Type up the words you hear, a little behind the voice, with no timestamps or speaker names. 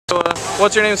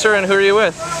What's your name, sir, and who are you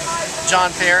with?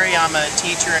 John Perry. I'm a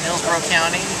teacher in Hillsborough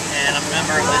County, and I'm a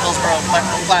member of the Hillsborough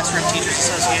Classroom Teachers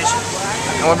Association.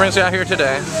 And what brings you out here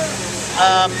today?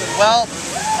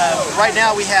 Right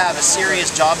now we have a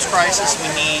serious jobs crisis. We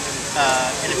need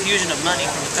an infusion of money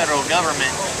from the federal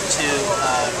government to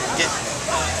get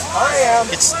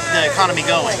the economy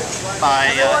going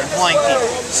by employing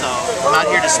people. So I'm out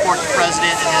here to support the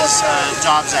President and his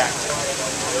Jobs Act.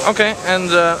 Okay,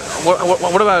 and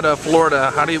what about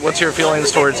Florida? What's your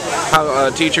feelings towards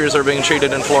how teachers are being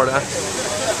treated in Florida?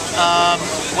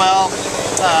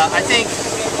 I think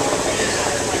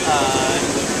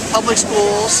public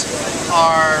schools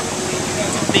are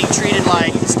being treated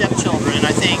like stepchildren.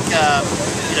 I think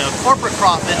corporate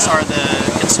profits are the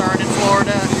concern in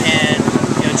Florida, and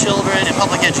children and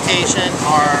public education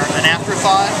are an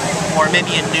afterthought or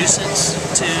maybe a nuisance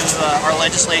to our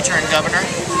legislature and governor.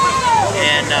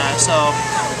 And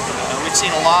we've seen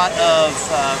a lot of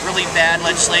really bad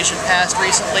legislation passed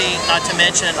recently, not to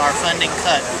mention our funding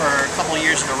cut for a couple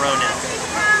years in a row now.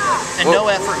 And no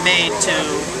effort made to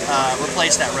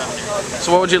replace that revenue.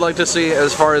 So what would you like to see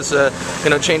as far as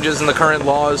changes in the current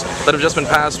laws that have just been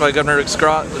passed by Governor Rick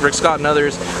Scott and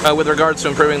others with regards to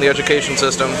improving the education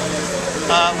system?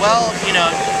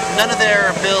 None of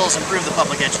their bills improve the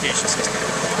public education system.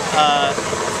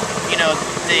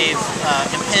 They've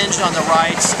impinged on the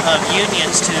rights of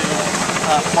unions to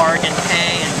bargain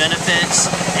pay and benefits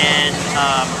and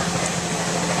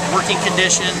working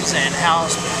conditions and how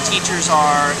teachers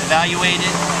are evaluated.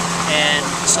 And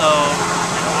so,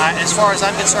 as far as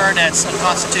I'm concerned, that's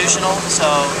unconstitutional.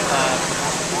 So,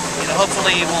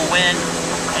 hopefully we'll win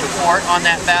in court on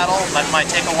that battle, but it might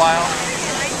take a while.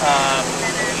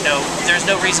 There's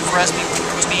no reason for us to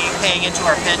be paying into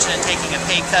our pension and taking a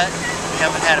pay cut. We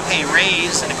haven't had a pay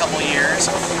raise in a couple of years,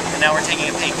 and now we're taking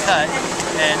a pay cut.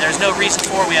 And there's no reason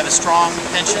for it. We have a strong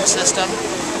pension system.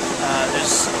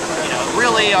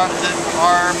 Really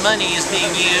our money is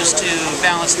being used to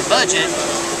balance the budget,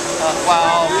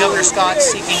 while Governor Scott's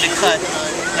seeking to cut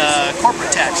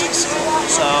corporate taxes.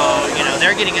 So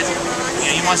they're getting it.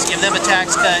 He wants to give them a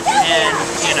tax cut and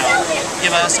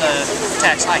give us a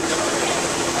tax hike.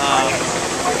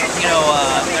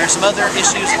 There's some other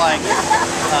issues like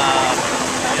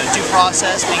due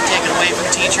process being taken away from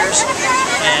teachers,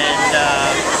 and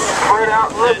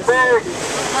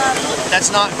that's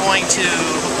not going to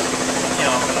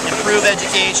improve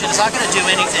education. It's not going to do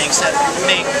anything except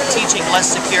make teaching less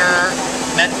secure,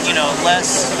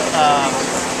 less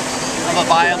of a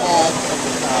viable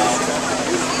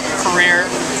career.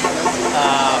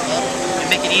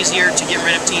 Make it easier to get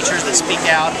rid of teachers that speak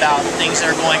out about things that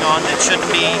are going on that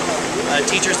shouldn't be,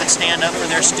 teachers that stand up for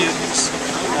their students,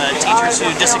 teachers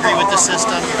who disagree with the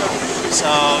system.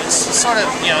 So it's sort of,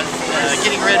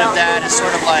 getting rid of that is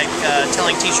sort of like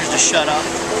telling teachers to shut up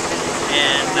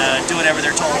and do whatever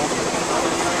they're told.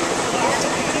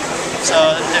 So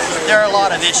there are a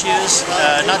lot of issues,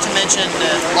 not to mention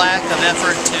the lack of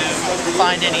effort to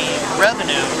find any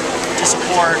revenue to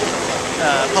support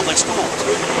public schools,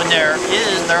 when there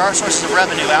are sources of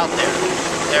revenue out there.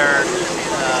 There are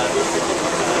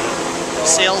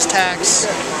sales tax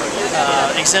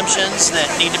exemptions that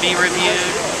need to be reviewed.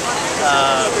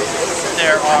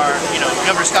 There are,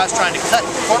 Governor Scott's trying to cut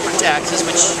corporate taxes,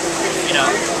 which,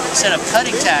 instead of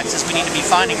cutting taxes, we need to be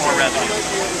finding more revenue.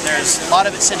 There's a lot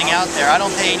of it sitting out there. I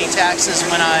don't pay any taxes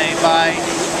when I buy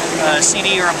a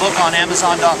CD or a book on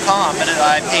Amazon.com, but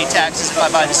I pay taxes if I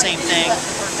buy the same thing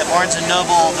at Barnes &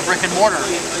 Noble, the brick and mortar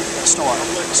store.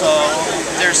 So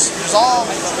there's all,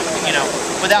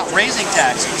 without raising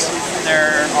taxes,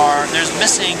 there's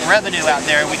missing revenue out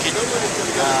there we could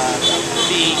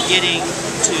be getting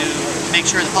to make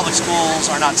sure the public schools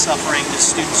are not suffering, the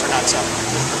students are not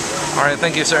suffering. All right,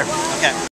 thank you, sir. Okay.